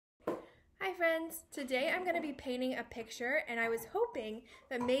Hi friends! Today I'm going to be painting a picture and I was hoping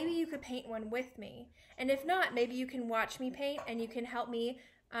that maybe you could paint one with me. And if not, maybe you can watch me paint and you can help me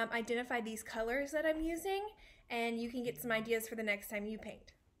identify these colors that I'm using and you can get some ideas for the next time you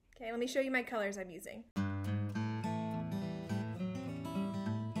paint. Okay, let me show you my colors I'm using.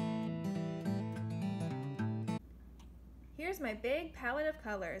 Here's my big palette of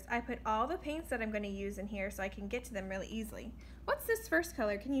colors. I put all the paints that I'm going to use in here so I can get to them really easily. What's this first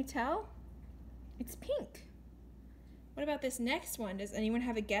color? Can you tell? It's pink. What about this next one? Does anyone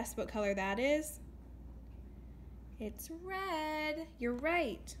have a guess what color that is? It's red. You're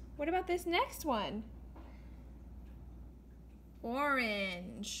right. What about this next one?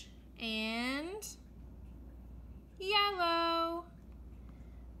 Orange and yellow.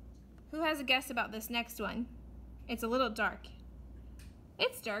 Who has a guess about this next one? It's a little dark.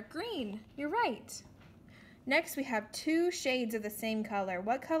 It's dark green. You're right. Next we have two shades of the same color.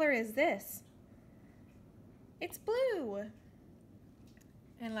 What color is this? It's blue.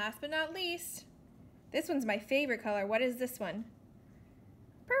 And last but not least, this one's my favorite color. What is this one?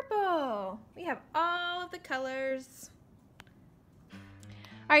 Purple. We have all of the colors.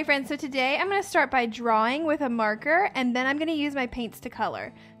 Alright friends, so today I'm going to start by drawing with a marker and then I'm going to use my paints to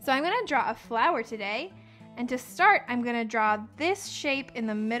color. So I'm going to draw a flower today, and to start I'm going to draw this shape in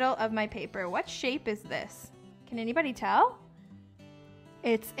the middle of my paper. What shape is this? Can anybody tell?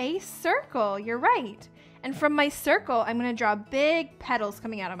 It's a circle. You're right. And from my circle, I'm going to draw big petals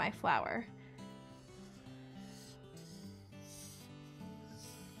coming out of my flower.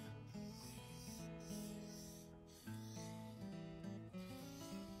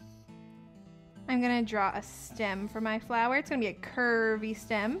 I'm going to draw a stem for my flower. It's going to be a curvy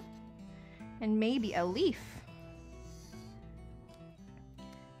stem and maybe a leaf.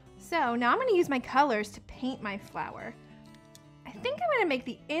 So now I'm going to use my colors to paint my flower. I think I'm going to make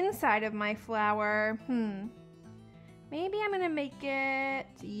the inside of my flower, maybe I'm going to make it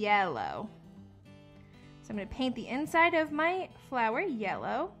yellow. So I'm going to paint the inside of my flower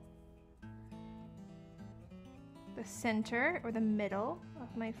yellow. The center or the middle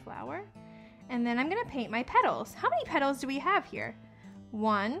of my flower. And then I'm going to paint my petals. How many petals do we have here?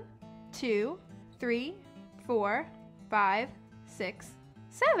 1, 2, 3, 4, 5, 6,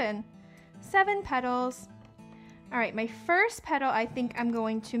 7. 7 petals. All right, my first petal I think I'm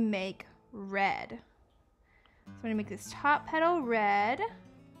going to make red. So I'm going to make this top petal red.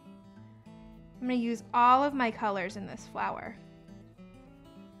 I'm going to use all of my colors in this flower.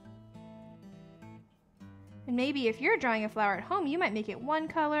 And maybe if you're drawing a flower at home, you might make it 1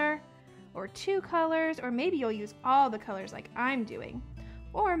 color or 2 colors, or maybe you'll use all the colors like I'm doing.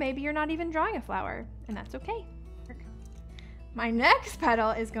 Or maybe you're not even drawing a flower, and that's okay. My next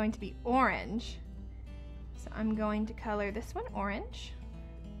petal is going to be orange. So I'm going to color this one orange.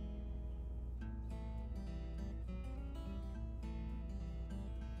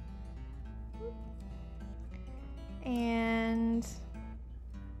 And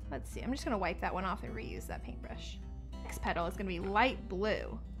let's see, I'm just going to wipe that one off and reuse that paintbrush. Next petal is going to be light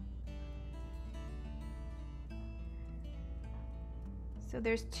blue. So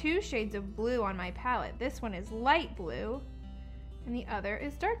there's 2 shades of blue on my palette. This one is light blue and the other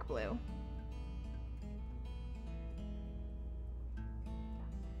is dark blue.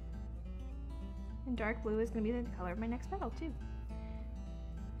 And dark blue is going to be the color of my next petal too.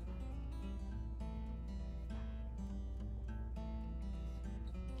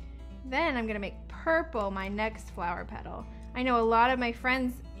 Then I'm going to make purple my next flower petal. I know a lot of my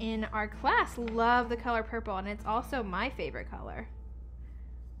friends in our class love the color purple, and it's also my favorite color.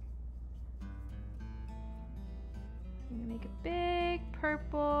 I'm going to make a big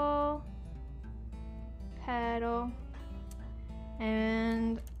purple petal.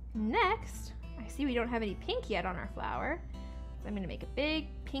 And next, I see we don't have any pink yet on our flower. So I'm going to make a big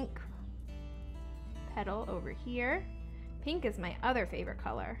pink petal over here. Pink is my other favorite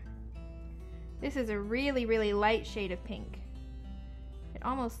color. This is a really, really light shade of pink. It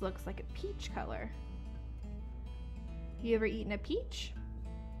almost looks like a peach color. You ever eaten a peach?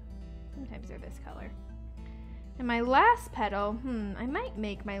 Sometimes they're this color. And my last petal, I might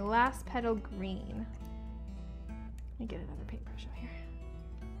make my last petal green. Let me get another paintbrush out here.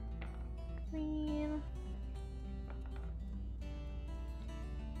 Green.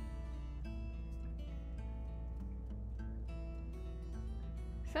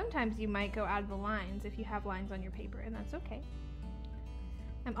 Sometimes you might go out of the lines if you have lines on your paper, and that's okay.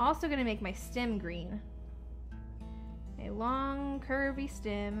 I'm also going to make my stem green. A long, curvy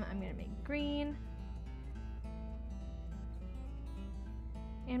stem, I'm going to make green.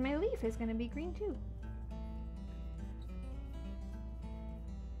 And my leaf is going to be green too.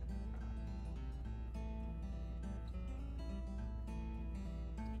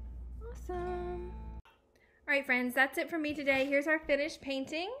 Awesome. All right, friends, that's it for me today. Here's our finished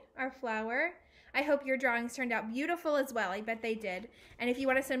painting, our flower. I hope your drawings turned out beautiful as well. I bet they did. And if you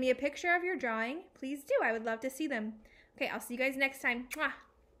want to send me a picture of your drawing, please do. I would love to see them. Okay, I'll see you guys next time. Mwah.